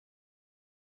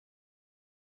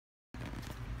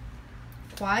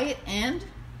Quiet and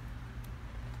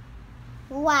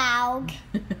loud.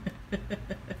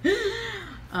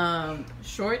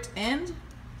 Short and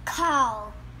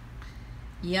Cold.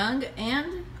 young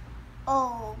and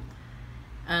Old.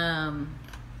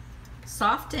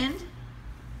 soft and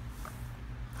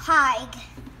High.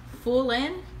 full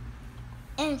and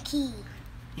Empty.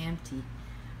 empty.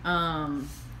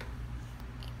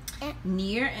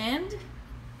 Near and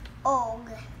Old.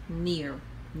 near.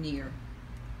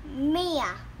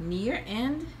 Mia. Near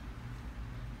and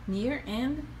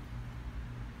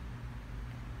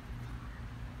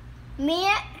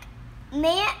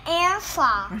Mia and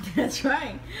far. That's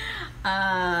right.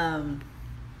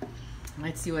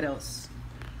 Let's see what else.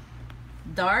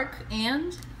 Dark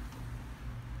and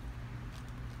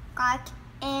Like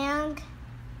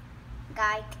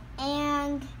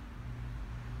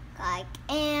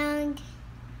and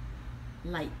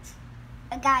light.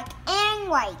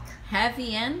 White.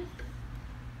 Heavy and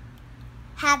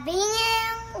Heavy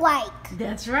and white.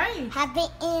 that's right. Heavy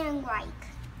and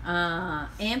white.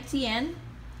 Empty and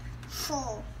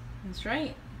Full. that's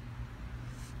right.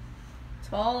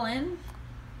 Tall and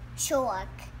Short.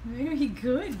 very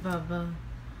good, Bubba.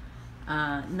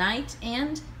 Night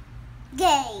and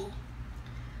Day.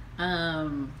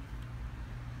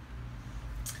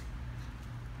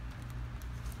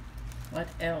 what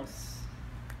else?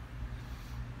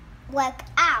 Like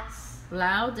house.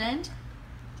 Loud and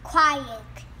Quiet.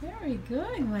 very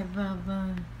good, my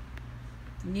Bubba.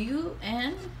 New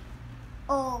and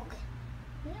Old.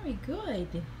 very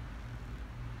good.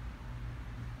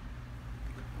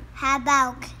 How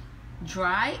about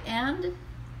Dry and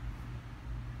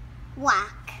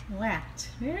whack? wet.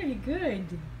 Very good.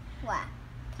 Whack.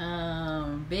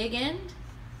 Big and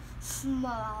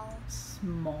Small.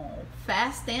 small.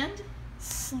 Fast and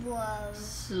Slow.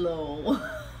 slow.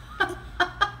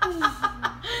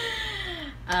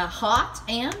 Hot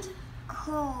and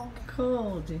Cold.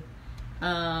 cold.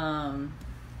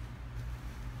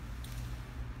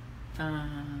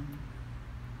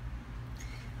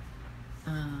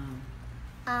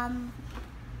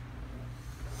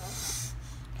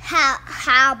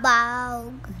 How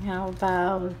about How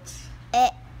about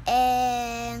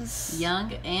and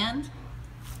young and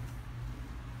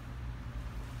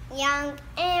young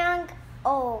and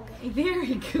old?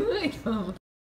 very good.